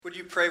Would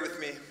you pray with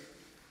me?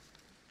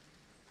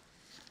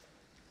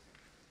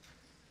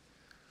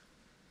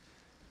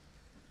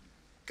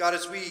 God,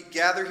 as we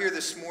gather here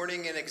this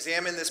morning and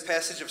examine this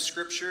passage of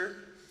Scripture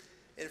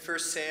in 1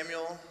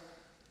 Samuel,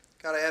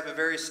 God, I have a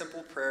very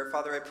simple prayer.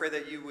 Father, I pray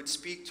that you would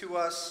speak to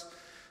us,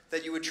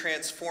 that you would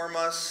transform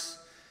us,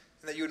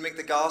 and that you would make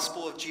the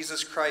gospel of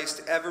Jesus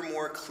Christ ever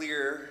more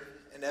clear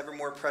and ever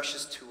more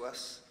precious to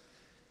us.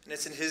 And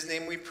it's in his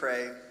name we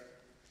pray.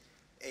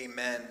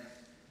 Amen.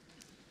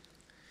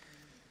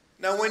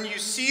 Now, when you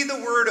see the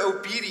word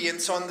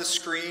obedience on the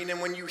screen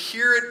and when you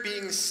hear it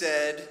being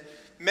said,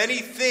 many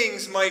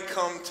things might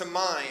come to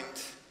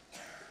mind.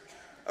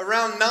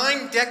 Around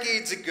 9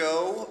 decades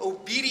ago,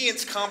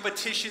 obedience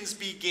competitions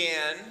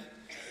began,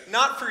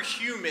 not for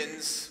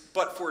humans,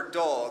 but for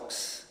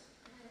dogs.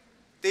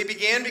 They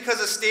began because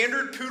a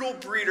standard poodle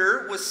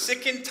breeder was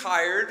sick and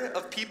tired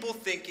of people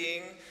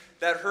thinking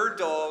that her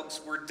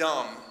dogs were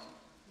dumb.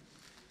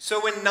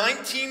 So in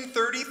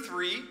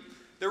 1933,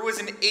 there was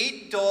an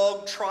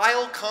 8-dog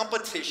trial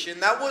competition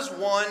that was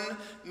won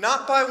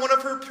not by one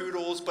of her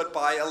poodles, but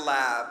by a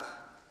lab.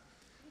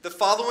 The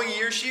following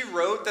year, she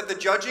wrote that the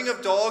judging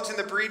of dogs in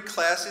the breed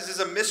classes is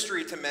a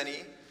mystery to many,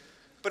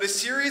 but a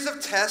series of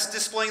tests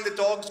displaying the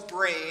dog's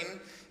brain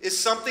is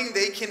something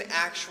they can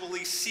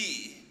actually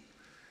see.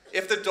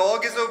 If the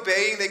dog is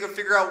obeying, they could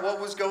figure out what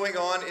was going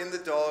on in the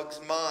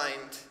dog's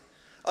mind.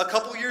 A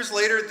couple years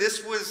later,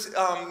 this was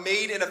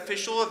made an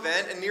official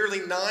event, and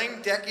nearly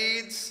 9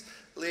 decades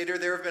later,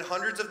 there have been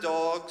hundreds of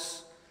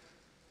dogs,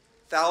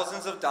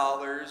 thousands of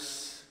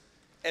dollars,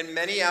 and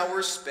many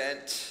hours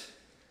spent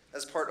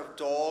as part of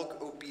dog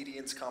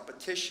obedience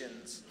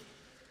competitions.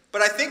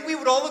 But I think we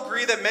would all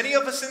agree that many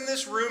of us in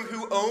this room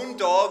who own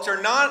dogs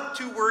are not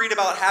too worried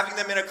about having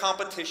them in a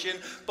competition,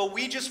 but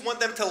we just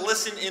want them to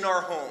listen in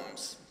our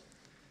homes.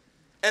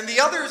 And the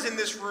others in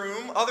this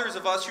room, others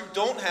of us who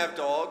don't have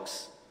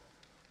dogs,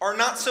 are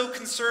not so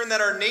concerned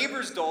that our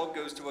neighbor's dog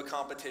goes to a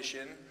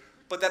competition,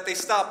 but that they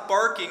stop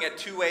barking at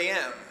 2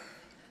 a.m.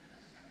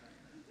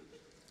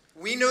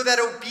 We know that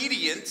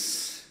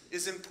obedience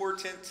is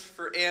important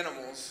for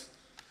animals,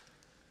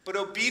 but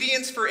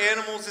obedience for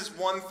animals is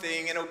one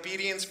thing, and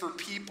obedience for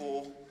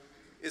people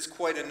is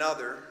quite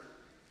another.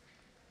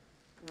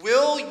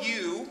 Will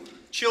you,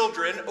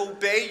 children,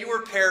 obey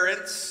your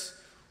parents,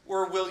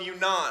 or will you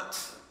not?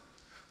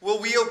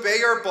 Will we obey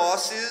our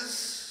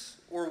bosses,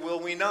 or will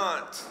we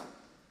not?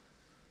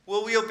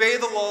 Will we obey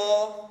the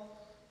law,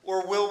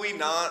 or will we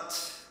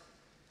not?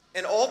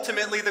 And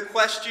ultimately, the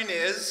question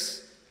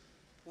is,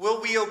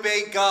 will we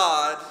obey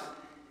God,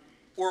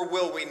 or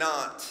will we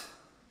not?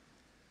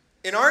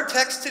 In our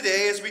text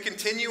today, as we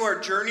continue our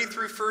journey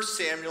through 1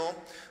 Samuel,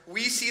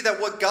 we see that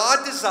what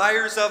God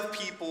desires of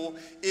people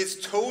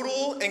is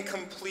total and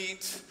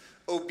complete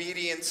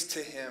obedience to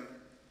him.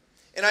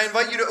 And I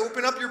invite you to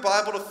open up your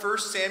Bible to 1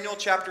 Samuel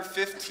chapter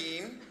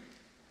 15.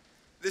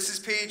 This is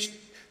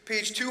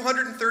page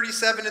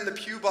 237 in the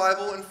Pew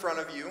Bible in front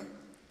of you.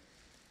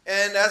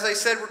 And as I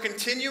said, we're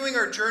continuing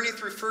our journey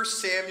through 1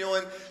 Samuel,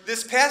 and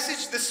this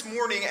passage this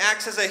morning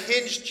acts as a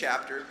hinge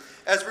chapter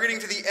as we're getting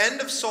to the end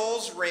of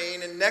Saul's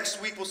reign, and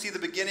next week we'll see the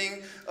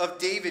beginning of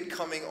David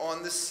coming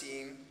on the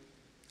scene.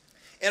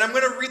 And I'm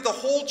going to read the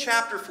whole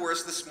chapter for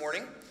us this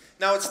morning.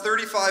 Now it's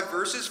 35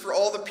 verses for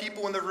all the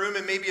people in the room,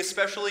 and maybe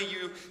especially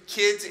you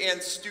kids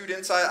and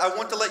students. I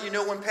want to let you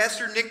know, when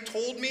Pastor Nick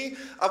told me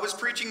I was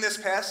preaching this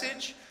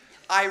passage,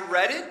 I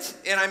read it,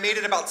 and I made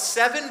it about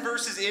 7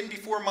 verses in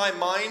before my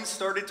mind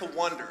started to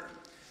wander.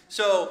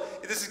 So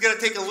this is going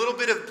to take a little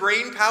bit of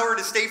brain power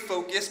to stay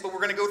focused, but we're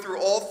going to go through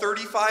all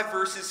 35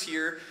 verses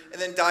here and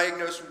then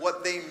diagnose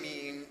what they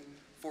mean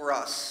for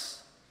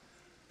us.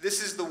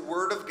 This is the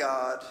Word of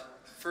God,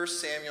 1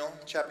 Samuel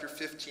chapter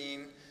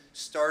 15,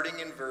 starting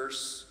in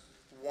verse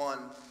 1.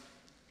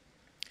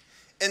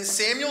 And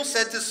Samuel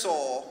said to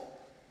Saul,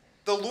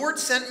 "The Lord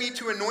sent me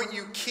to anoint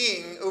you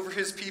king over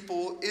his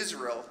people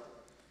Israel.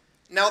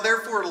 Now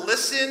therefore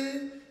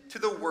listen to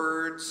the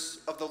words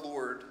of the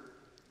Lord.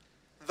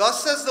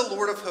 Thus says the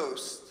Lord of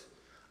hosts,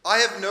 I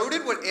have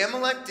noted what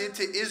Amalek did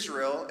to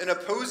Israel in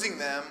opposing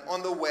them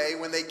on the way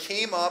when they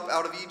came up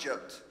out of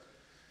Egypt.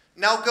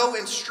 Now go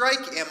and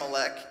strike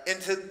Amalek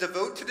and to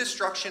devote to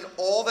destruction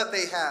all that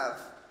they have.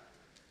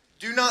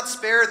 Do not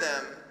spare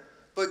them,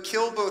 but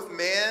kill both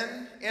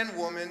man and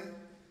woman,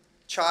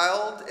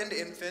 child and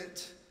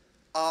infant,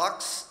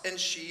 ox and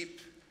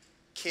sheep,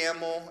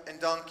 camel and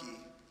donkey."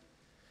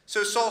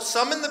 So Saul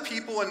summoned the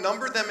people and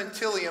numbered them in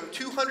Tilium,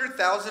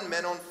 200,000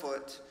 men on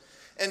foot,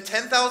 and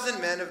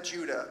 10,000 men of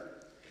Judah.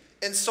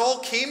 And Saul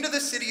came to the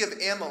city of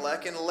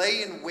Amalek and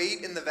lay in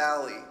wait in the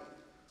valley.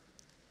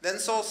 Then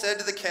Saul said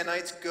to the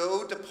Kenites,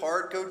 "Go,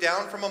 depart, go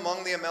down from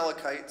among the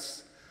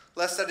Amalekites,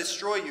 lest I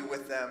destroy you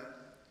with them.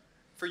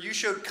 For you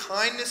showed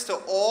kindness to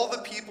all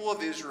the people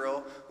of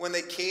Israel when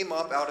they came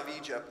up out of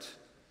Egypt."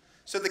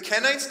 So the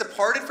Kenites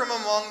departed from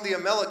among the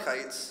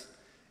Amalekites,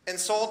 and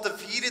Saul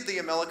defeated the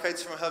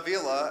Amalekites from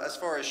Havilah as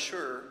far as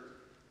Shur,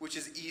 which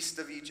is east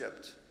of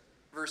Egypt.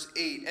 Verse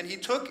 8, and he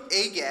took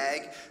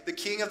Agag, the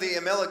king of the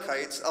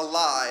Amalekites,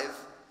 alive,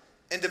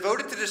 and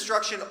devoted to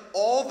destruction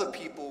all the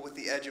people with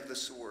the edge of the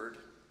sword.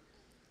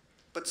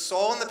 But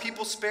Saul and the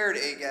people spared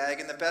Agag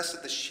and the best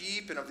of the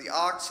sheep and of the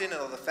oxen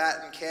and of the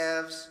fattened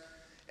calves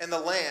and the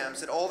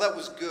lambs and all that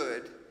was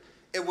good.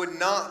 It would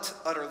not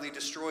utterly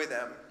destroy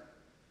them.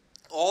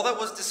 All that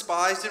was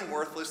despised and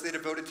worthless they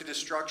devoted to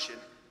destruction.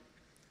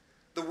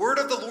 The word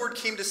of the Lord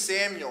came to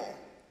Samuel.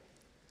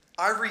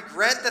 I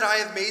regret that I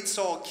have made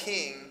Saul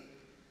king,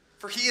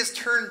 for he has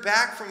turned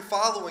back from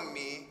following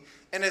me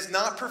and has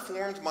not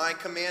performed my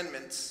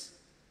commandments.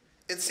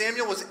 And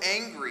Samuel was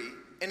angry,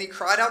 and he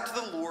cried out to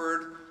the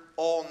Lord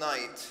all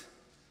night.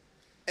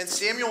 And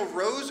Samuel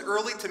rose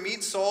early to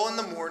meet Saul in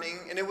the morning,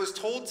 and it was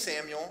told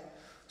Samuel,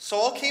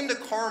 Saul came to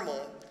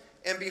Carmel,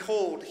 and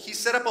behold, he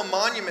set up a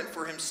monument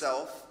for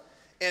himself,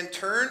 and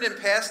turned and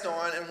passed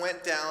on and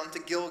went down to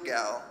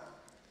Gilgal.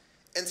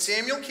 And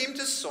Samuel came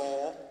to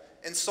Saul,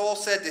 and Saul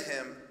said to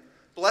him,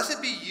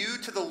 Blessed be you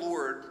to the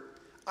Lord.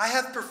 I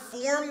have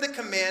performed the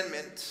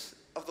commandment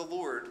of the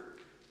Lord.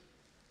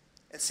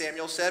 And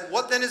Samuel said,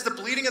 What then is the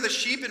bleating of the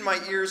sheep in my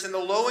ears and the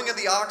lowing of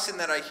the oxen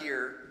that I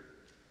hear?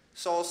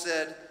 Saul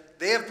said,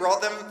 They have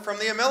brought them from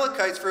the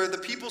Amalekites, for the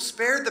people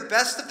spared the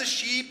best of the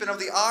sheep and of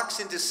the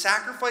oxen to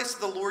sacrifice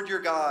to the Lord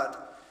your God,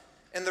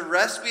 and the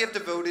rest we have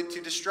devoted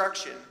to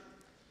destruction.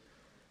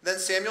 Then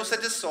Samuel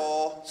said to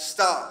Saul,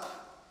 Stop.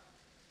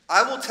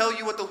 I will tell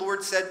you what the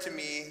Lord said to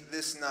me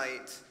this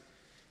night.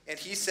 And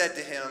he said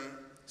to him,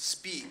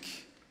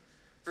 Speak.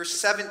 Verse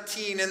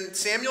 17, And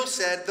Samuel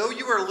said, Though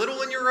you are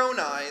little in your own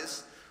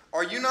eyes,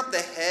 are you not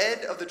the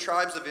head of the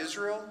tribes of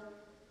Israel?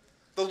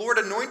 The Lord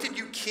anointed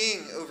you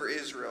king over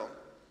Israel.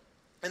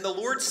 And the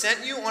Lord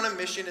sent you on a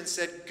mission and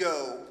said,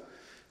 Go,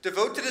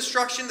 devote to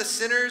destruction the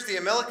sinners, the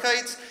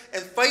Amalekites,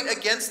 and fight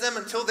against them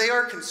until they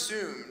are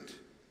consumed.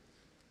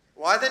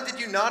 Why then did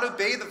you not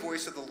obey the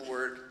voice of the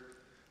Lord?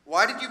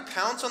 Why did you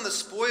pounce on the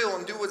spoil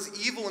and do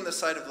what's evil in the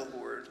sight of the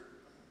Lord?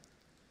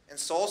 And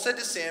Saul said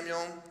to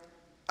Samuel,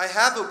 I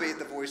have obeyed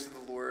the voice of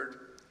the Lord.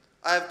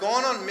 I have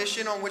gone on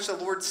mission on which the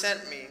Lord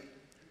sent me.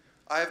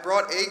 I have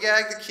brought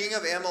Agag, the king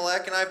of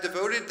Amalek, and I have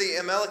devoted the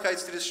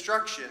Amalekites to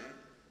destruction.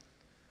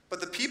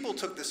 But the people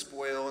took the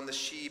spoil and the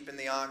sheep and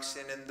the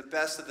oxen and the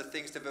best of the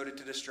things devoted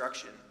to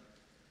destruction,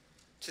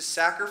 to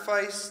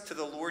sacrifice to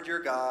the Lord your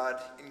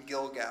God in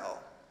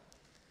Gilgal.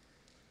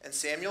 And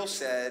Samuel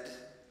said,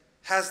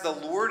 Has the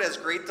Lord as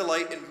great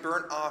delight in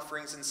burnt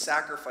offerings and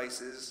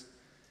sacrifices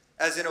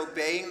as in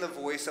obeying the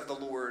voice of the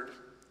Lord?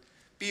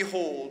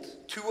 Behold,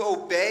 to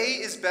obey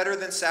is better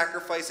than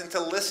sacrifice, and to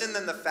listen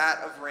than the fat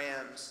of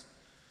rams.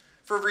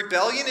 For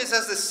rebellion is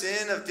as the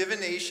sin of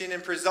divination,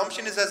 and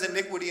presumption is as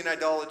iniquity and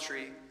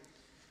idolatry.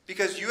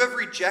 Because you have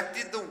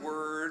rejected the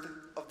word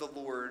of the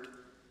Lord,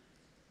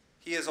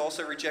 he has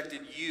also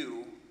rejected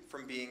you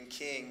from being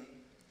king.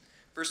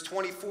 Verse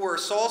 24,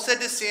 Saul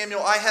said to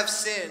Samuel, I have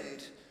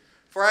sinned,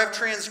 for I have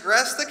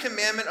transgressed the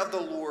commandment of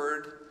the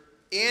Lord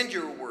and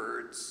your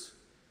words,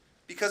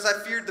 because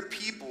I feared the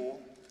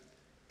people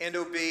and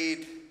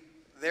obeyed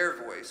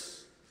their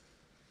voice.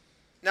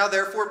 Now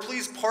therefore,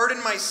 please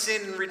pardon my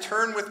sin and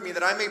return with me,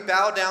 that I may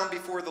bow down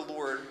before the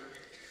Lord.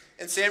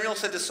 And Samuel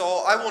said to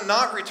Saul, I will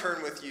not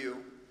return with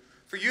you,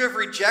 for you have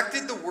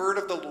rejected the word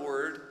of the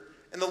Lord,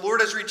 and the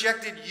Lord has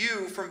rejected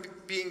you from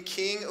being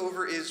king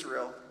over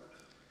Israel.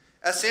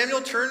 As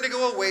Samuel turned to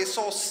go away,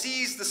 Saul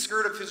seized the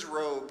skirt of his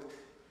robe,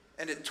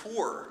 and it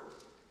tore.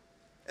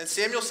 And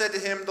Samuel said to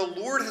him, The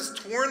Lord has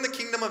torn the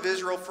kingdom of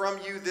Israel from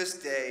you this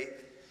day,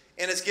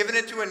 and has given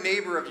it to a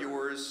neighbor of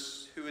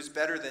yours who is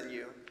better than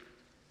you.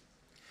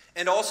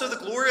 And also the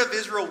glory of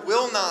Israel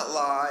will not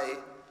lie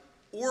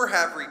or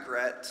have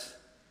regret,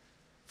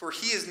 for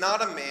he is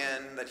not a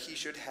man that he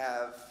should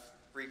have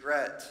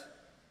regret.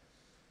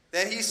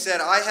 Then he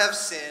said, I have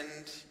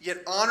sinned,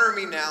 yet honor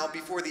me now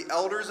before the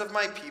elders of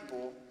my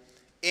people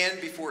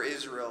and before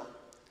Israel,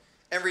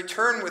 and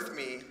return with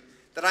me,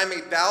 that I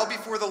may bow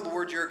before the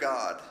Lord your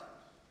God.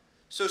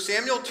 So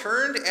Samuel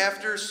turned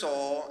after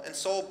Saul, and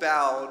Saul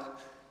bowed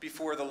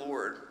before the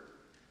Lord.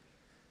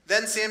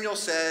 Then Samuel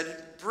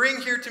said,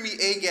 Bring here to me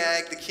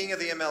Agag, the king of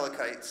the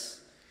Amalekites.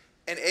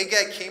 And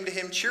Agag came to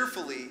him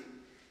cheerfully.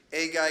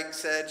 Agag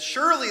said,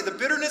 Surely the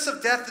bitterness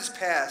of death is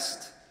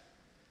past.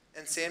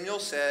 And Samuel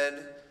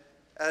said,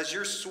 As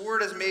your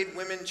sword has made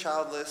women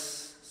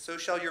childless, so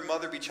shall your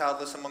mother be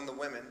childless among the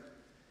women.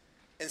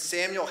 And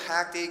Samuel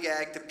hacked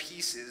Agag to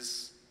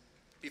pieces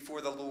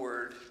before the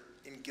Lord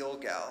in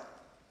Gilgal.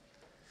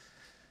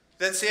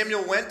 Then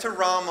Samuel went to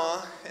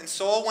Ramah, and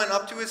Saul went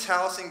up to his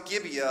house in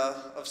Gibeah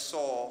of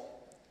Saul.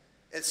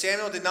 And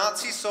Samuel did not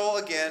see Saul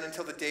again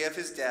until the day of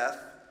his death,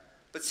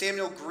 but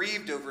Samuel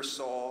grieved over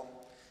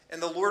Saul,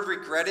 and the Lord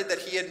regretted that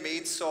he had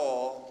made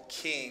Saul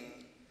king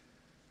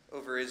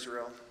over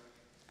Israel.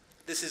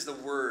 This is the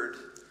word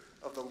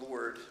of the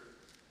Lord.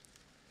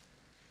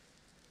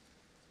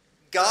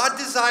 God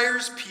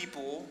desires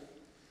people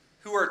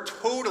who are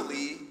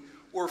totally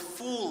or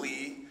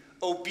fully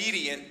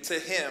obedient to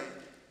him.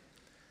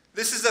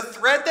 This is a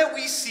thread that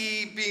we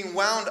see being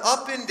wound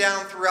up and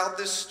down throughout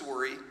this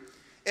story.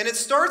 And it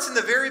starts in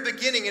the very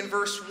beginning in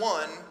verse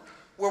 1,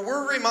 where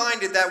we're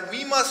reminded that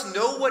we must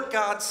know what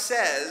God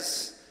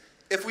says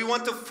if we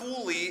want to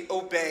fully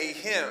obey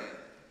him.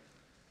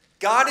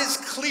 God is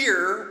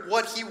clear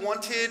what he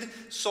wanted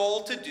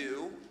Saul to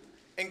do,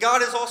 and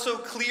God is also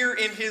clear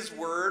in his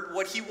word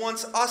what he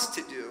wants us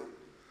to do.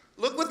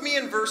 Look with me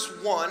in verse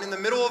 1. In the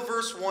middle of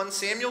verse 1,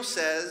 Samuel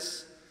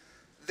says,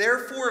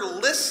 "Therefore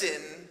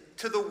listen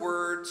to the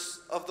words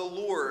of the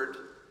Lord."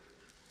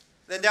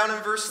 Then down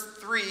in verse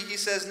 3, he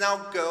says,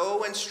 "Now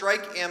go and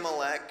strike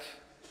Amalek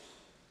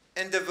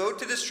and devote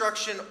to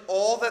destruction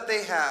all that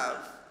they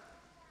have.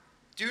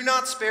 Do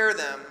not spare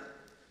them,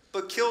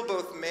 but kill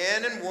both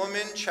man and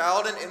woman,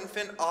 child and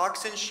infant,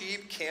 ox and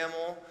sheep,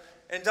 camel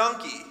and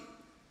donkey."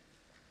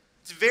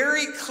 It's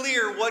very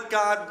clear what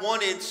God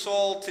wanted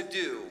Saul to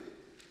do.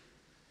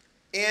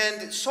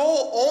 And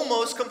Saul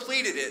almost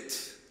completed it.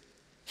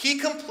 He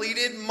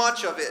completed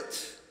much of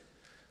it.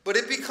 But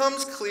it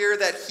becomes clear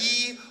that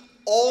he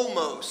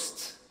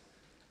almost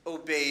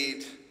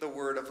obeyed the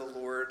word of the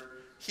Lord.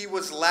 He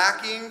was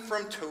lacking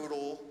from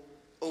total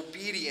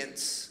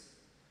obedience.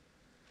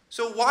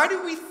 So why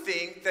do we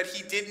think that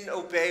he didn't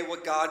obey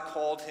what God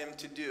called him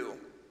to do?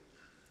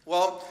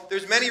 Well,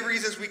 there's many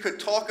reasons we could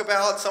talk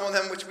about, some of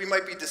them which we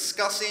might be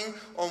discussing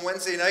on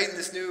Wednesday night in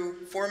this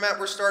new format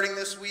we're starting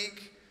this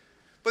week.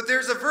 But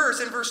there's a verse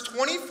in verse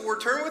 24,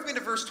 turn with me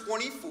to verse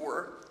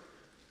 24,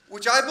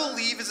 which I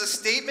believe is a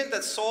statement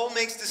that Saul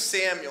makes to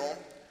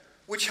Samuel,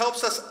 which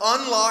helps us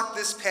unlock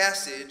this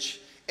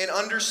passage and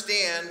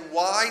understand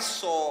why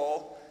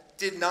Saul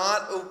did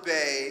not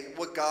obey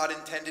what God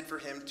intended for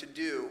him to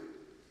do.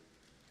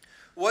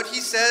 What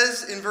he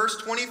says in verse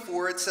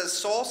 24, it says,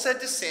 "Saul said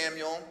to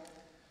Samuel,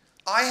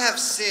 I have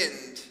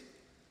sinned,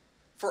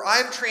 for I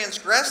have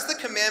transgressed the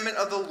commandment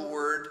of the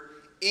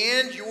Lord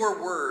and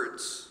your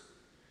words,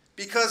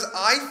 because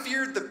I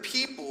feared the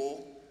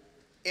people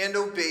and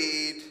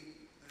obeyed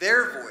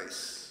their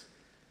voice."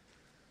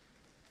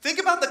 Think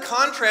about the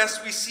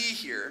contrast we see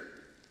here.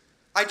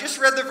 I just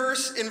read the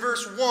verse in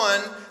verse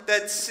 1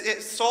 that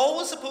Saul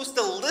was supposed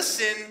to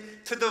listen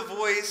to the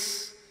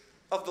voice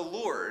of the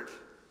Lord.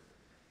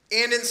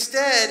 And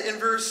instead, in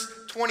verse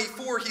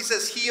 24, he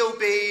says he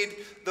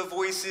obeyed the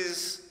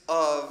voices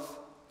of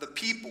the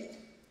people.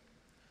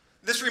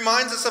 This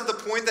reminds us of the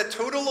point that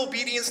total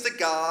obedience to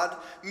God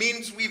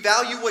means we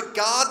value what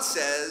God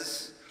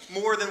says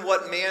more than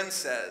what man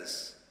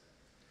says.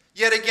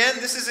 Yet again,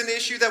 this is an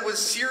issue that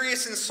was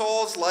serious in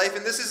Saul's life,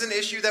 and this is an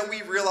issue that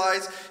we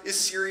realize is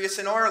serious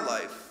in our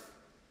life.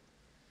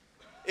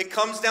 It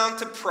comes down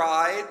to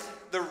pride,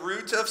 the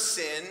root of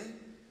sin,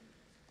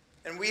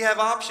 and we have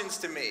options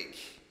to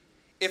make.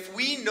 If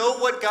we know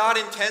what God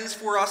intends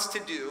for us to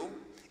do,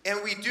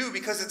 and we do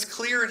because it's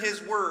clear in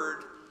his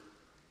word,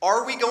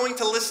 are we going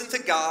to listen to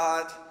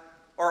God,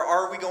 or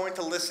are we going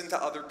to listen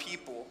to other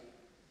people?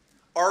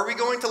 Are we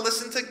going to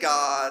listen to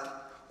God,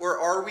 or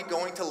are we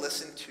going to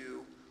listen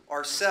to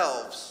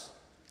ourselves?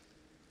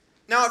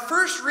 Now, at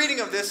first reading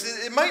of this,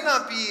 it might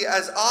not be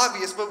as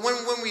obvious, but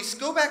when we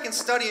go back and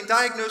study and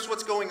diagnose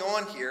what's going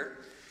on here,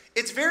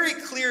 it's very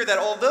clear that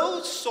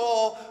although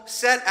Saul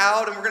set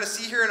out, and we're going to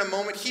see here in a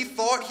moment, he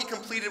thought he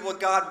completed what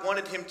God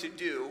wanted him to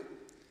do,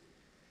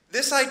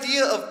 this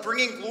idea of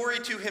bringing glory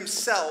to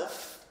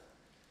himself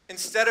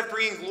instead of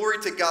bringing glory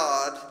to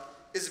God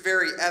is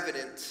very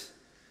evident.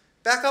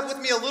 Back up with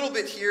me a little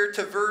bit here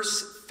to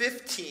verse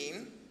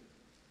 15.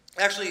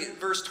 Actually,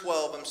 verse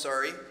 12, I'm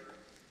sorry.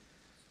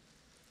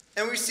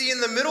 And we see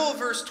in the middle of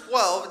verse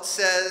 12, it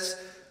says,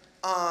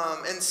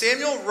 "And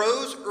Samuel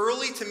rose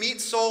early to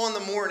meet Saul in the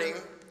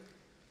morning,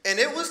 and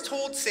it was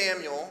told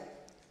Samuel,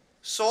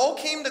 Saul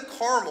came to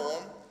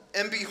Carmel,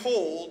 and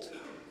behold,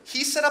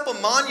 he set up a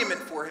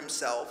monument for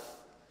himself,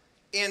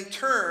 and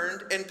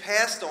turned and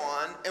passed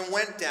on and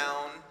went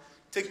down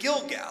to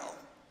Gilgal."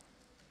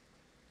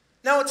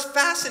 Now it's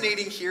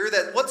fascinating here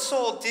that what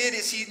Saul did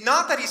is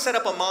not that he set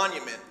up a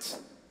monument.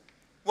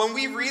 When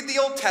we read the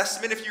Old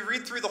Testament, if you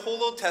read through the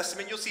whole Old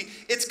Testament, you'll see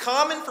it's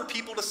common for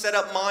people to set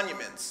up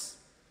monuments.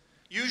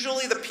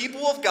 Usually the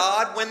people of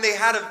God, when they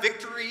had a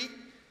victory,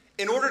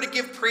 in order to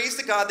give praise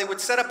to God, they would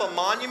set up a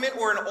monument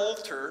or an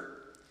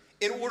altar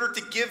in order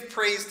to give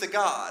praise to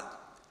God.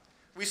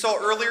 We saw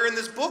earlier in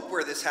this book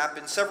where this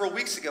happened several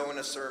weeks ago in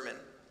a sermon.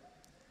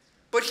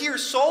 But here,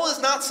 Saul is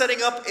not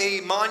setting up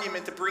a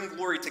monument to bring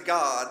glory to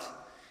God.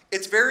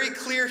 It's very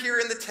clear here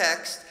in the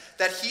text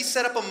that he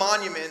set up a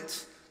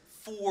monument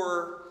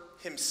for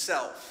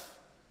himself.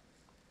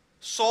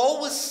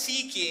 Saul was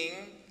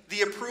seeking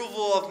the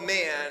approval of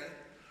man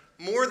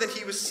more than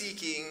he was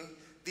seeking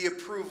the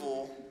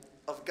approval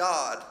of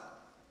God.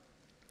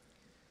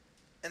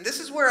 And this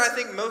is where I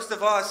think most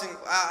of us, and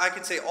I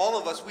could say all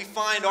of us, we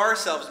find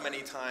ourselves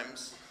many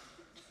times.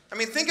 I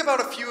mean, think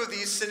about a few of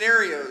these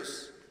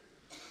scenarios.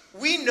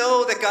 We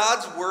know that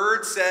God's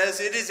word says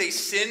it is a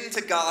sin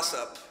to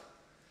gossip.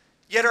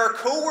 Yet our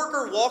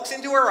coworker walks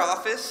into our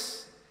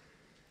office,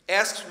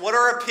 asks what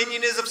our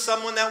opinion is of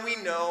someone that we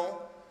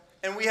know,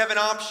 and we have an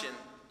option.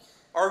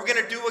 Are we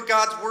going to do what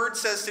God's word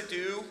says to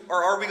do,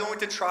 or are we going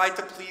to try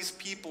to please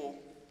people?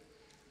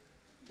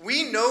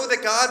 We know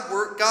that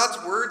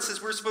God's word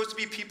says we're supposed to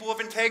be people of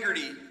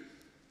integrity,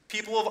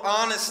 people of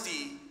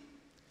honesty.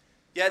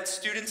 Yet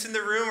students in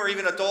the room, or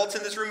even adults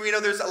in this room, we know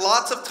there's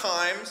lots of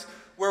times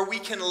where we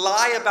can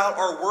lie about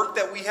our work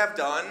that we have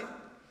done.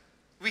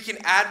 We can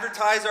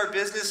advertise our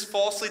business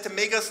falsely to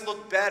make us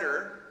look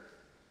better.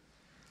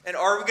 And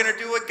are we going to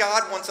do what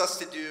God wants us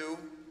to do,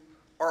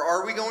 or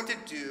are we going to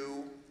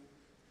do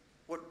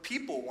what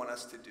people want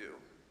us to do?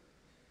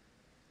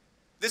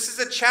 This is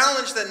a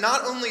challenge that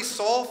not only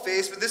Saul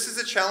faced, but this is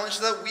a challenge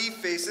that we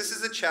face. This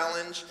is a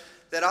challenge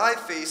that I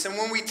face. And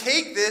when we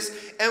take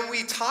this and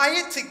we tie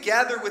it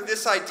together with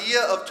this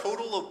idea of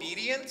total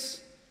obedience,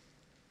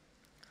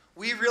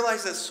 we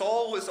realize that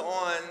Saul was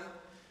on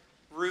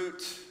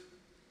route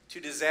to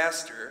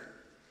disaster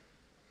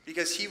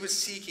because he was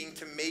seeking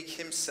to make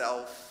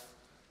himself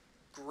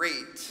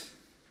great.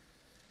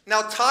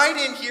 Now, tied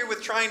in here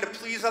with trying to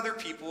please other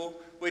people,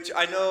 which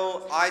I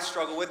know I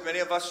struggle with, many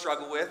of us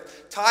struggle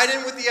with, tied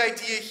in with the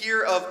idea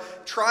here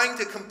of trying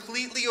to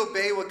completely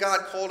obey what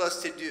God called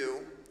us to do,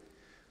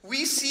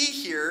 we see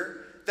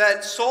here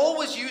that Saul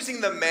was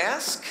using the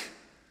mask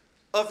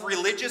of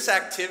religious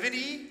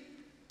activity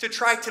to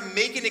try to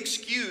make an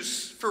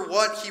excuse for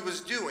what he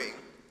was doing.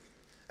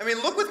 I mean,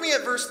 look with me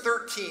at verse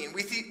 13.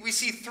 We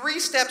see three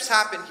steps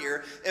happen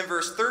here in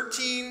verse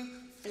 13,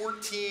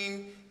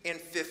 14,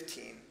 and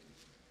 15.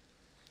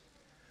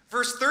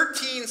 Verse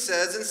 13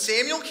 says, "And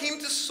Samuel came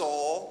to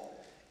Saul,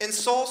 and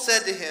Saul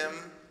said to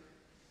him,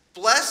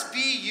 'Blessed be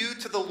you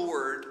to the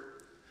Lord.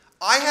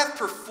 I have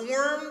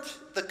performed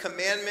the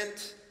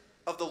commandment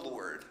of the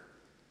Lord.'"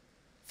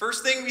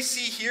 First thing we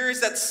see here is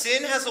that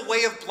sin has a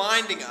way of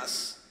blinding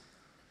us.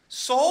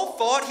 Saul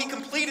thought he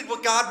completed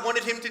what God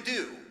wanted him to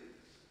do.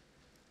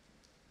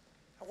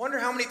 I wonder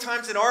how many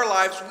times in our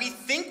lives we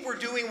think we're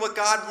doing what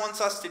God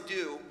wants us to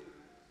do,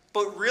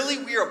 but really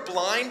we are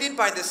blinded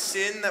by the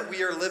sin that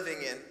we are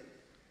living in.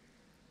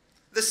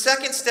 The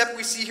second step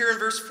we see here in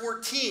verse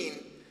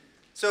 14.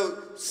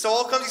 So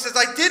Saul comes, he says,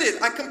 "I did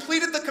it. I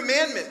completed the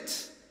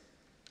commandment."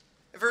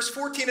 In verse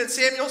 14, and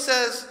Samuel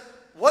says,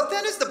 "What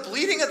then is the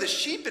bleating of the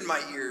sheep in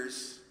my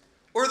ears,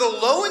 or the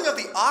lowing of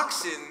the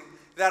oxen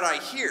that I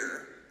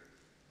hear?"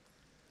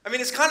 I mean,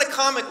 it's kind of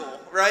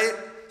comical, right?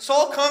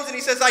 Saul comes and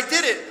he says, "I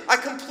did it. I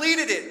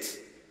completed it."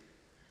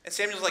 And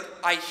Samuel's like,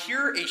 "I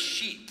hear a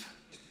sheep."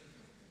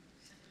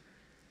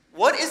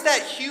 What is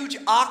that huge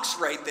ox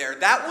right there?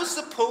 That was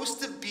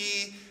supposed to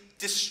be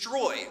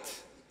destroyed.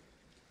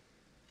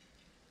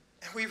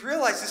 And we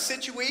realize the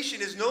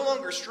situation is no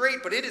longer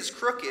straight, but it is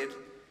crooked.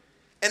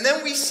 And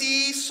then we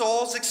see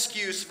Saul's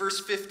excuse, verse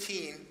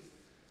 15.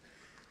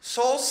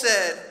 Saul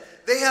said,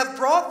 "They have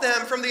brought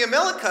them from the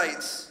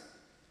Amalekites,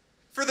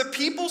 for the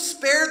people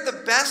spared the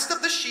best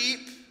of the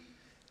sheep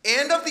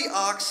and of the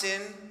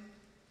oxen."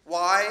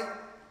 Why?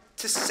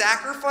 "To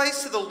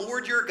sacrifice to the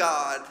Lord your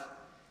God,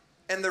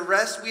 and the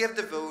rest we have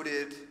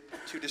devoted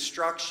to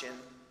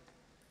destruction."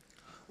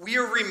 We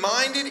are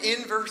reminded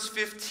in verse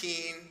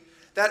 15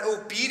 that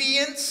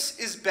obedience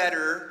is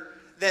better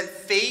than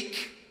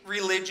fake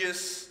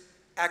religious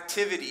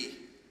activity.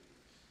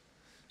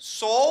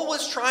 Saul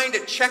was trying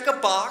to check a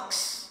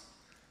box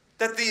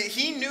that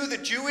he knew the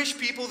Jewish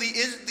people,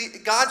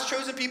 God's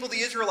chosen people,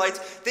 the Israelites,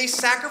 they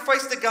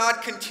sacrificed to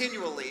God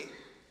continually.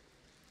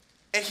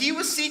 And he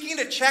was seeking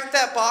to check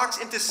that box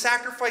and to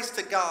sacrifice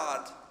to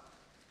God.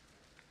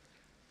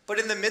 But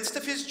in the midst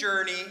of his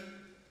journey,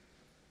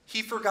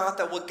 he forgot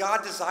that what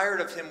God desired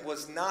of him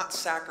was not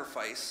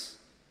sacrifice,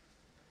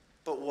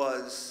 but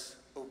was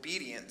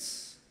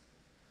obedience.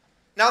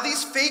 Now,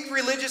 these fake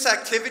religious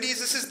activities,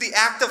 this is the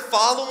act of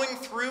following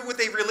through with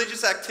a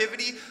religious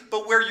activity,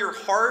 but where your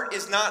heart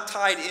is not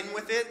tied in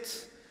with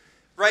it,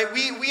 right?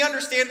 We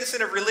understand this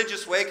in a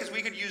religious way because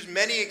we could use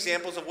many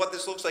examples of what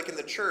this looks like in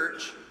the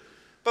church.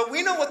 But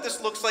we know what this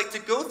looks like to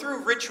go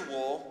through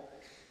ritual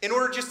in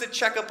order just to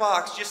check a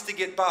box, just to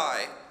get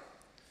by.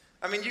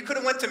 I mean, you could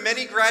have went to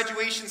many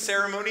graduation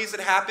ceremonies that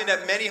happened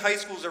at many high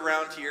schools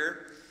around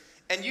here,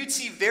 and you'd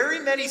see very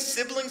many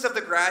siblings of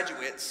the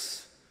graduates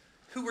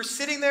who were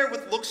sitting there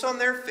with looks on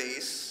their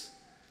face,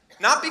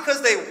 not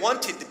because they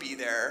wanted to be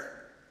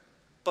there,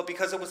 but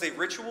because it was a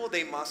ritual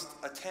they must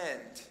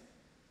attend.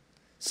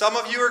 Some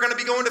of you are going to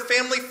be going to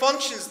family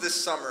functions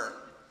this summer,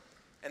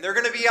 and they're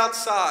going to be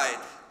outside,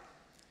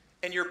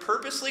 and you're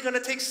purposely going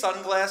to take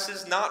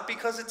sunglasses, not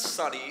because it's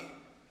sunny,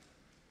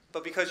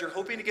 but because you're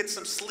hoping to get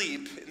some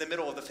sleep in the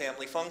middle of the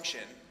family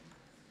function.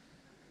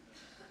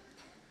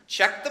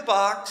 Check the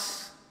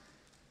box,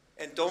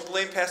 and don't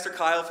blame Pastor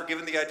Kyle for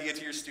giving the idea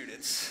to your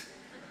students.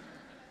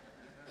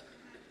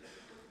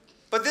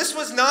 But this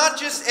was not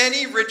just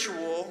any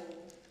ritual.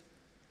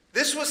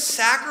 This was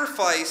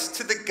sacrifice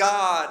to the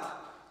God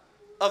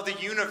of the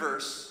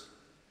universe.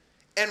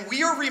 And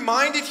we are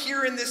reminded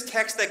here in this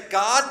text that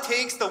God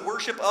takes the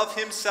worship of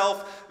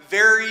himself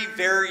very,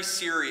 very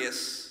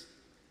serious.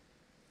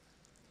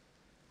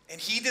 And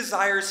he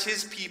desires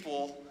his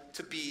people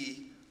to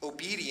be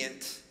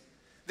obedient.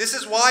 This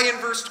is why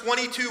in verse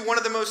 22, one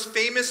of the most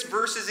famous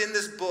verses in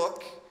this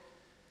book,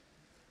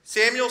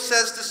 Samuel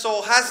says to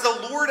Saul, "Has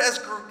the Lord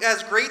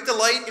as great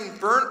delight in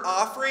burnt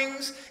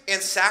offerings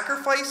and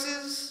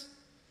sacrifices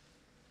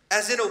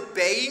as in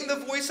obeying the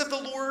voice of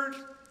the Lord?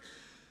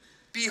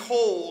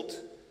 Behold,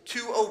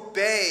 to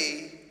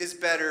obey is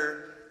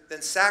better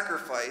than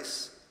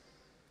sacrifice,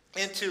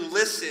 and to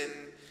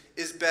listen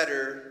is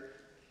better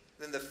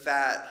than the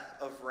fat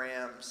of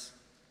rams."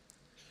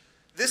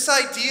 This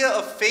idea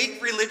of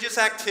fake religious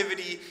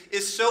activity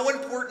is so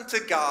important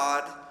to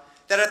God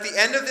that at the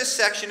end of this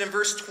section in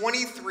verse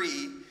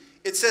 23,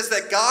 it says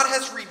that God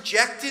has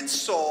rejected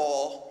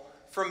Saul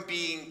from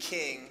being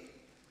king.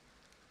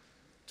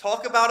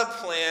 Talk about a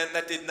plan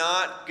that did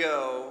not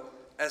go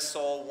as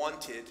Saul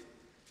wanted.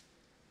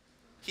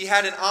 He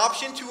had an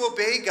option to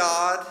obey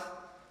God.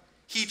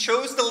 He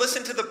chose to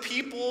listen to the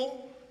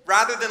people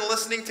rather than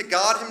listening to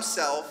God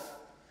himself.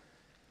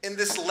 And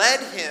this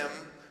led him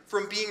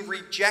from being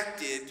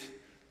rejected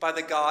by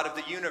the God of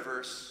the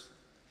universe.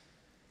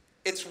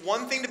 It's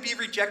one thing to be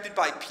rejected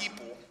by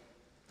people.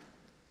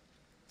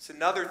 It's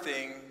another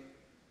thing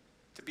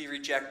to be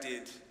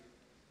rejected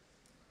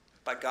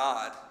by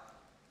God.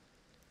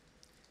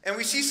 And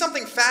we see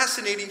something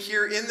fascinating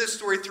here in this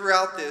story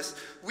throughout this.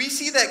 We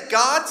see that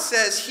God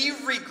says he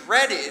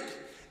regretted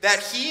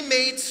that he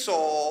made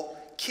Saul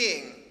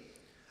king.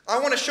 I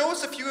want to show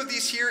us a few of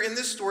these here in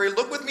this story.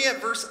 Look with me at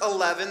verse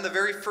 11, the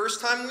very first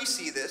time we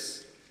see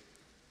this.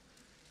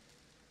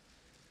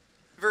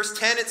 Verse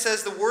 10, it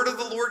says, "The word of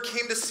the Lord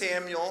came to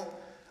Samuel,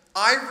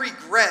 I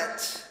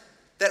regret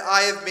that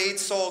I have made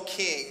Saul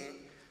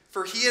king,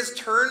 for he has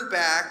turned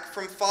back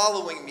from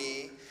following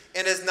me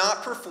and has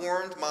not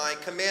performed my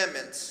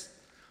commandments."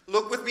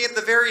 Look with me at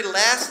the very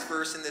last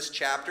verse in this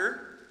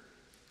chapter.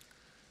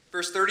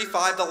 Verse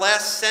 35, the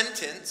last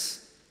sentence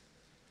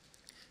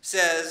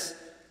says,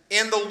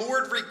 "And the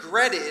Lord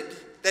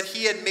regretted that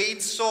he had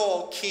made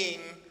Saul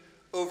king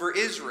over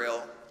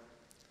Israel."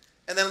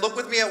 And then look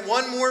with me at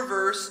one more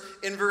verse.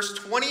 In verse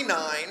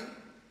 29,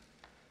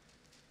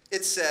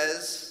 it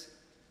says,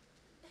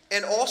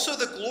 "And also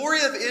the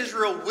glory of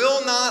Israel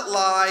will not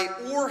lie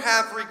or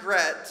have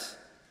regret,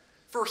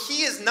 for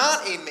he is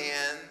not a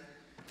man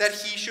that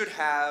he should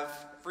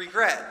have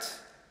regret."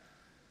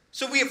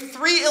 So we have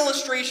three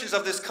illustrations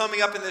of this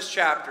coming up in this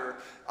chapter.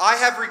 I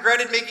have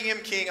regretted making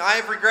him king. I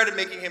have regretted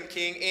making him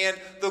king.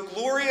 And the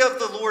glory of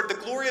the Lord, the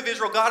glory of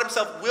Israel, God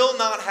himself, will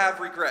not have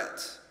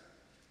regret.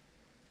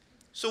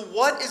 So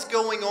what is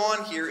going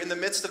on here in the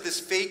midst of this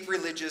fake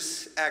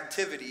religious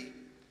activity?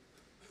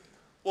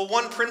 Well,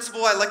 one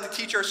principle I like to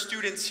teach our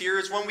students here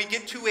is when we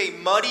get to a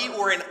muddy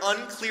or an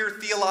unclear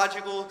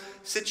theological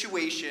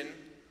situation,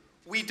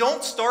 we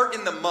don't start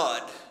in the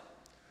mud.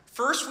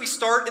 First, we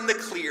start in the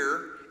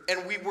clear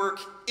and we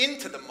work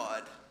into the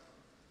mud.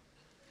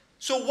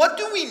 So what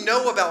do we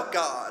know about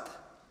God?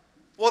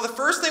 Well, the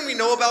first thing we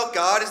know about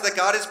God is that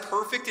God is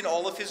perfect in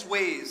all of his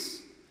ways.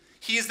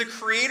 He is the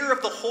creator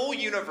of the whole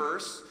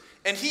universe,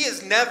 and he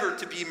is never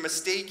to be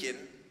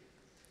mistaken.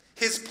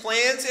 His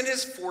plans and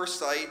his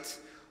foresight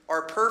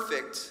are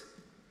perfect.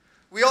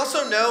 We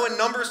also know in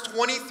Numbers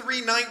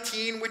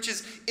 23:19, which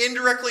is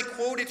indirectly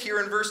quoted here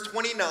in verse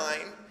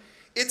 29,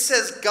 it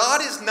says,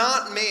 "God is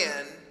not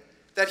man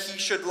that he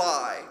should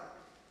lie,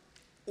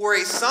 or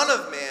a son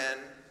of man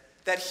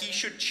that he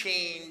should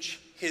change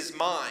his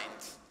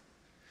mind."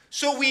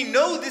 So we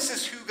know this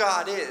is who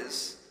God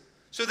is.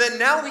 So then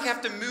now we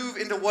have to move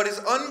into what is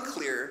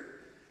unclear.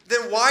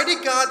 Then why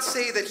did God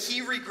say that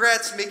he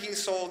regrets making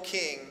Saul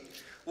king?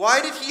 Why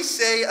did he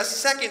say a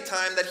second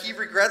time that he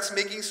regrets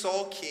making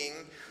Saul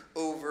king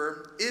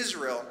over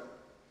Israel?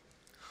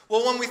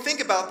 Well, when we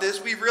think about this,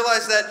 we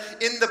realize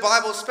that in the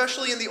Bible,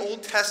 especially in the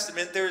Old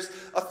Testament, there's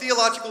a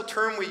theological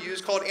term we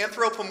use called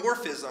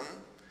anthropomorphism,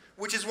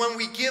 which is when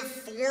we give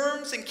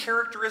forms and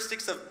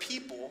characteristics of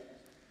people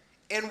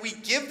and we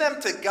give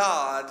them to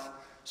God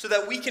so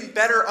that we can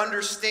better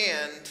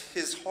understand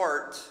his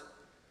heart.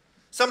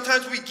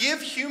 Sometimes we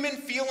give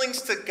human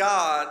feelings to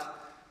God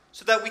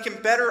so that we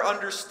can better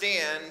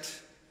understand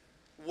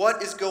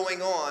what is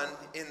going on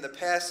in the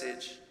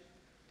passage.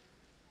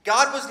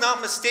 God was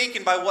not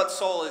mistaken by what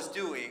Saul is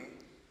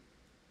doing.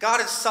 God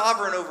is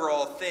sovereign over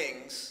all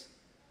things.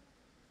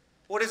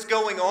 What is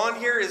going on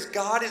here is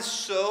God is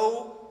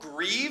so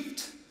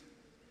grieved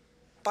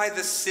by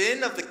the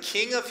sin of the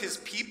king of his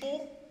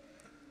people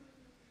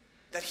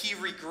that he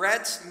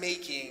regrets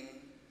making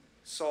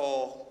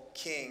Saul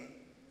king.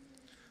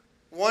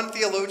 One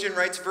theologian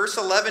writes, verse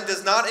 11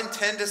 does not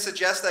intend to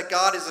suggest that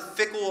God is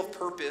fickle of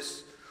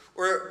purpose,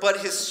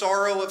 but his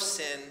sorrow of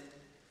sin.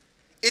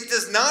 It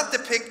does not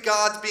depict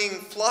God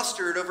being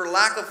flustered over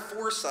lack of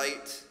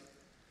foresight,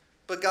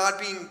 but God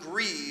being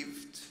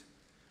grieved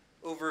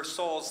over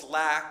Saul's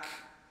lack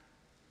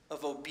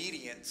of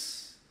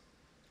obedience.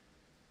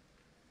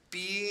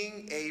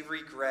 Being a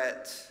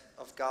regret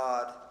of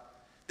God.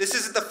 This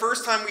isn't the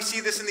first time we see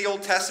this in the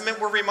Old Testament.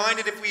 We're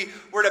reminded, if we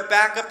were to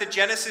back up to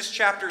Genesis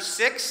chapter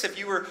 6, if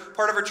you were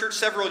part of our church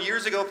several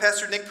years ago,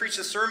 Pastor Nick preached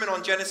a sermon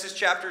on Genesis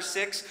chapter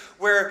 6,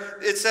 where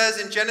it says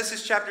in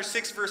Genesis chapter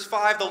 6, verse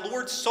 5, "The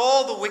Lord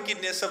saw the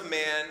wickedness of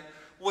man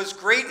was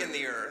great in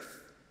the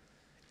earth,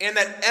 and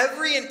that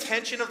every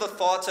intention of the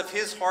thoughts of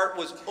his heart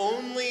was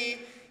only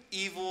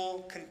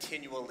evil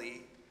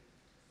continually.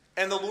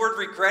 And the Lord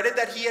regretted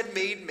that he had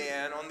made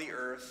man on the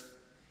earth,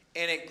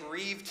 and it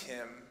grieved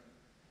him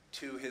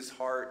to his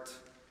heart.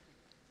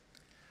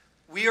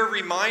 We are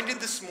reminded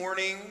this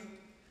morning,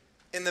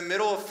 in the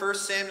middle of 1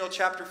 Samuel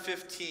chapter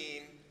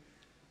 15,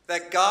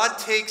 that God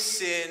takes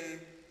sin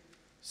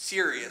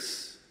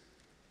serious.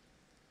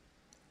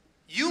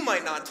 You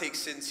might not take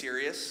sin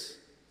serious,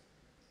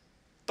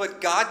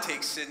 but God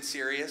takes sin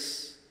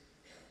serious.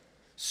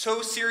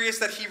 So serious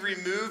that he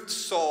removed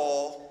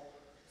Saul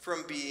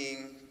from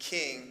being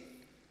king.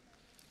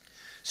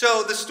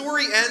 So the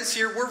story ends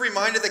here. We're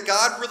reminded that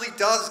God really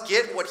does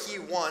get what he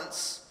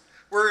wants.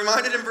 We're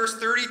reminded in verse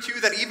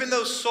 32 that even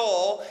though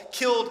Saul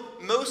killed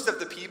most of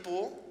the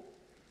people,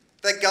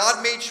 that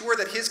God made sure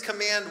that his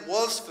command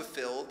was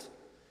fulfilled.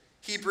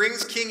 He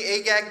brings King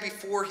Agag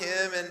before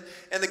him,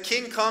 and the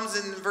king comes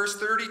in verse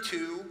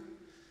 32,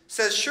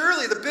 says,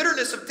 "Surely the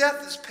bitterness of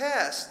death is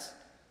past."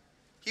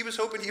 He was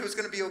hoping he was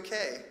going to be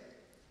okay.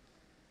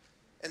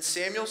 And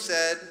Samuel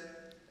said,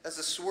 as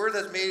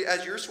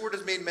your sword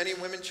has made many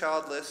women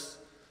childless,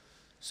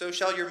 so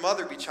shall your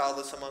mother be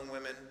childless among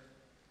women.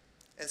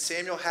 And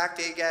Samuel hacked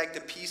Agag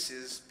to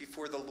pieces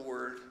before the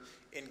Lord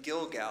in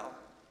Gilgal.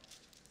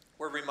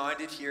 We're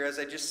reminded here, as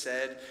I just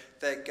said,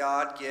 that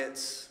God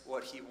gets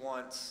what he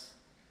wants.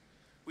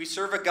 We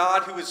serve a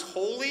God who is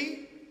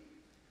holy,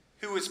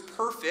 who is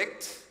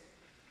perfect,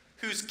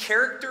 whose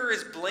character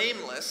is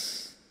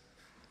blameless,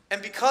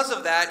 and because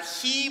of that,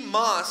 he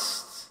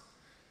must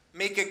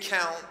make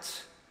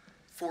account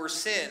for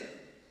sin.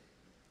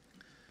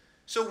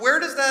 So where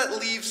does that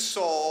leave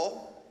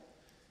Saul?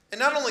 And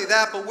not only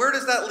that, but where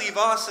does that leave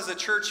us as a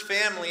church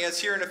family, as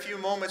here in a few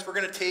moments we're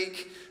going to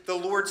take the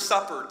Lord's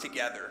Supper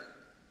together?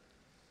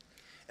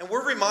 And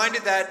we're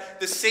reminded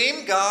that the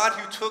same God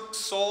who took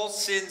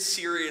Saul's sin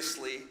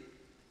seriously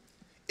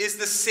is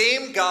the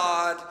same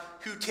God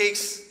who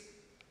takes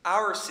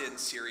our sin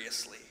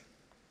seriously.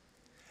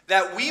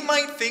 That we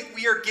might think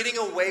we are getting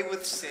away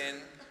with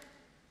sin,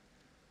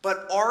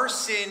 but our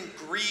sin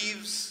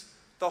grieves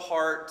the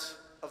heart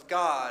of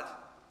God.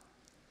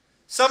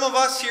 Some of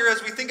us here,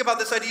 as we think about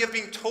this idea of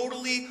being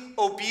totally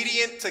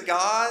obedient to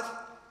God,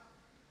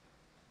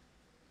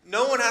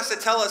 no one has to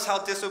tell us how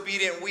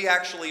disobedient we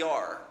actually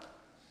are.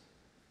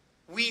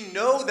 We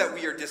know that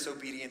we are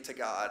disobedient to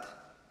God.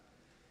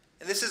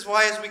 And this is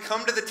why, as we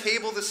come to the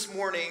table this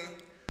morning,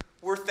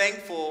 we're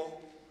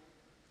thankful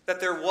that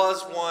there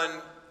was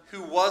one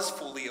who was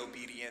fully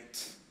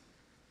obedient,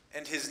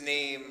 and his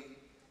name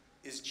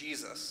is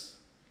Jesus.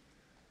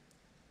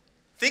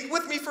 Think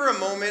with me for a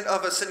moment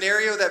of a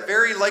scenario that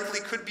very likely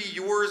could be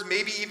yours,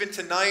 maybe even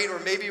tonight, or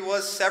maybe it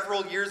was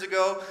several years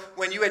ago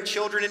when you had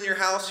children in your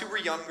house who were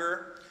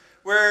younger,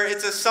 where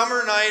it's a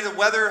summer night, the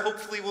weather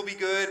hopefully will be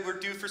good, we're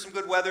due for some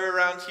good weather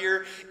around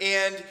here,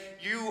 and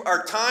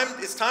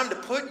it's time to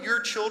put your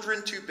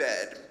children to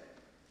bed.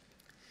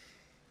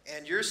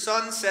 And your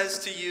son says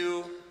to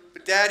you,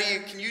 "But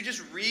Daddy, can you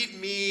just read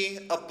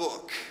me a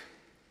book?"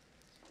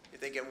 You're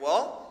thinking,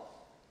 well,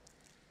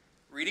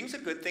 reading's a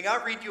good thing,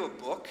 I'll read you a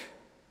book.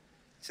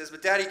 He says,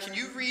 "But Daddy, can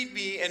you read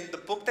me?" And the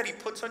book that he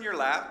puts on your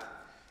lap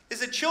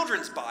is a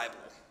children's Bible.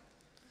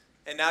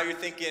 And now you're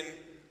thinking,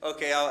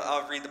 okay,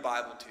 I'll read the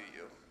Bible to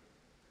you.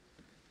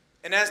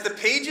 And as the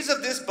pages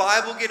of this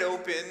Bible get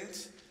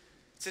opened,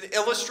 it's an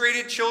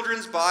illustrated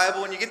children's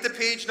Bible, and you get to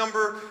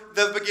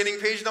the beginning,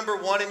 page number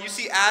 1, and you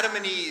see Adam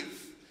and Eve.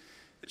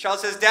 The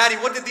child says, "Daddy,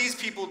 what did these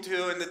people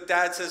do?" And the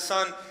dad says,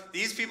 "Son,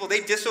 these people,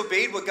 they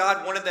disobeyed what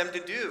God wanted them to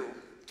do."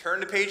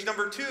 Turn to page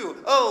number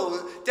 2.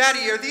 "Oh,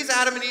 Daddy, are these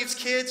Adam and Eve's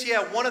kids?" "Yeah,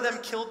 one of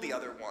them killed the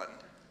other one."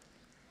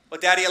 "Well,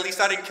 Daddy, at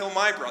least I didn't kill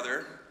my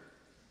brother."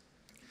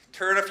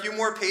 Turn a few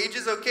more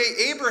pages. "Okay,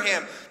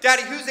 Abraham.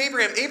 Daddy, who's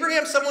Abraham?"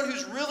 "Abraham's someone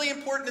who's really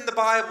important in the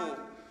Bible,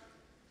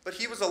 but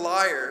he was a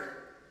liar."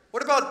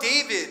 "What about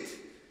David?"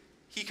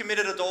 "He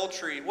committed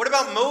adultery." "What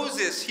about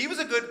Moses?" "He was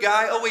a good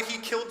guy." "Oh, wait, he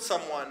killed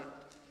someone."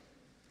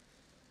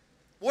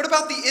 "What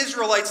about the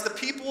Israelites, the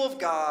people of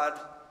God?"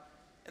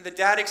 And the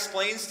dad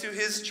explains to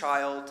his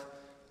child,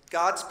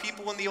 God's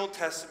people in the Old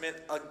Testament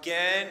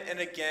again and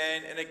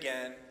again and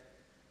again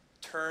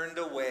turned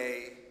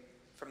away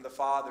from the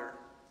Father.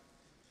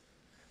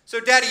 So,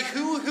 Daddy,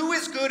 who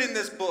is good in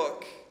this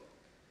book?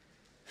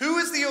 Who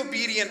is the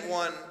obedient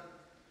one?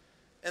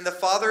 And the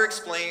father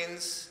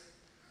explains,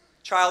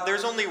 "Child,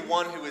 there's only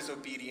one who is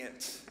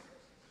obedient.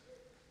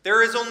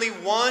 There is only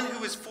one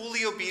who is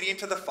fully obedient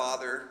to the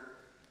Father.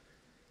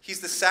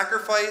 He's the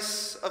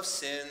sacrifice of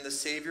sin, the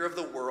Savior of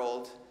the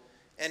world,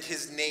 and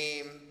his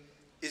name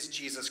is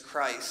Jesus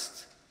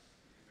Christ."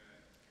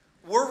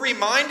 We're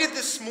reminded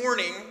this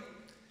morning,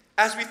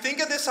 as we think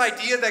of this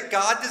idea that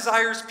God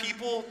desires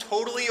people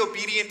totally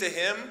obedient to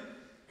him,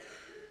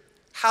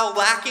 how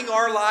lacking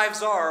our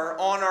lives are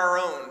on our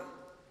own.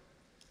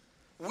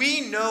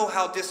 We know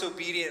how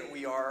disobedient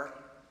we are.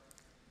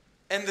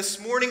 And this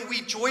morning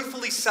we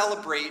joyfully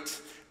celebrate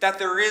that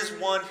there is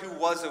one who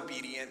was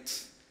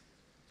obedient,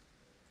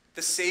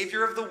 the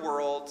Savior of the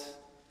world,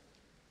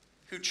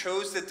 who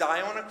chose to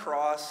die on a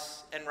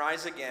cross and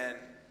rise again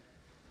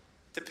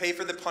to pay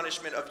for the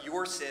punishment of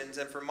your sins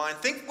and for mine.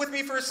 Think with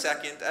me for a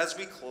second as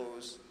we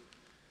close.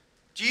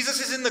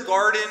 Jesus is in the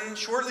garden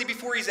shortly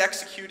before he's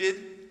executed,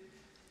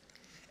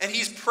 and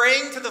he's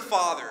praying to the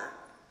Father.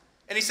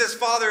 And he says,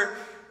 Father,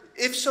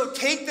 if so,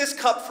 take this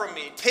cup from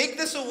me. Take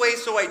this away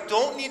so I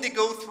don't need to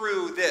go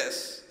through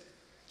this.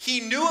 He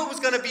knew it was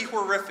going to be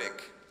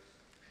horrific.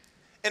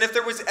 And if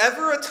there was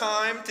ever a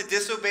time to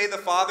disobey the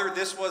Father,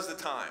 this was the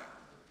time.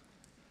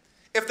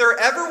 If there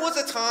ever was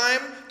a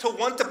time to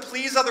want to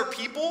please other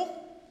people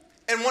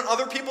and want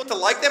other people to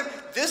like them,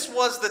 this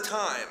was the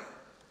time.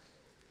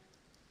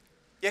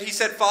 Yet he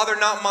said, Father,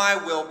 not my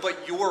will,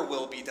 but your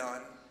will be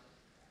done.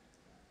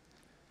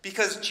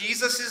 Because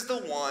Jesus is the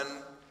one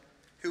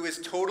who is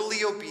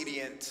totally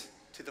obedient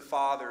to the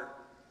Father.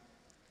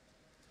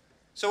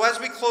 So as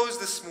we close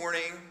this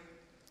morning,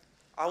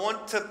 I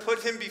want to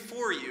put him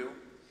before you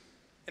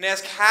and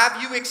ask,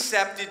 have you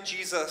accepted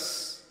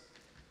Jesus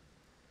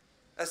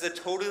as the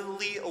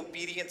totally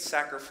obedient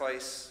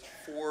sacrifice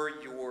for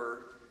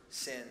your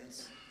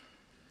sins?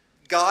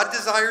 God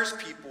desires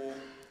people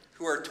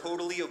who are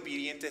totally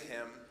obedient to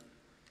him.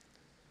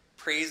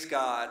 Praise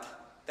God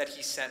that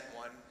he sent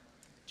one,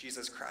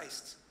 Jesus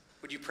Christ.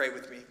 Would you pray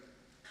with me?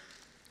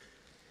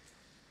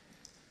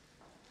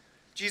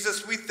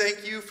 Jesus, we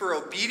thank you for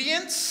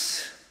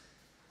obedience.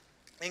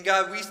 And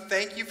God, we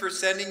thank you for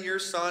sending your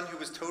Son who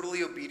was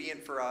totally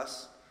obedient for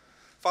us.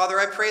 Father,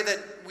 I pray that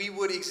we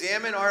would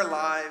examine our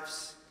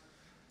lives,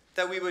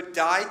 that we would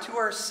die to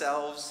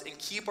ourselves and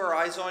keep our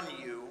eyes on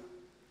you,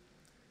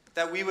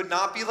 that we would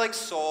not be like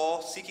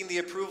Saul, seeking the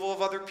approval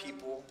of other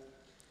people,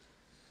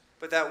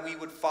 but that we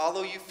would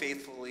follow you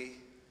faithfully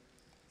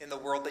in the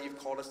world that you've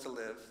called us to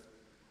live.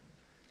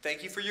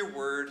 Thank you for your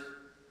word,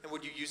 and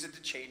would you use it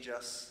to change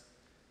us?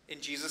 In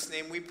Jesus'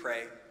 name we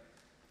pray.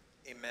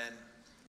 Amen.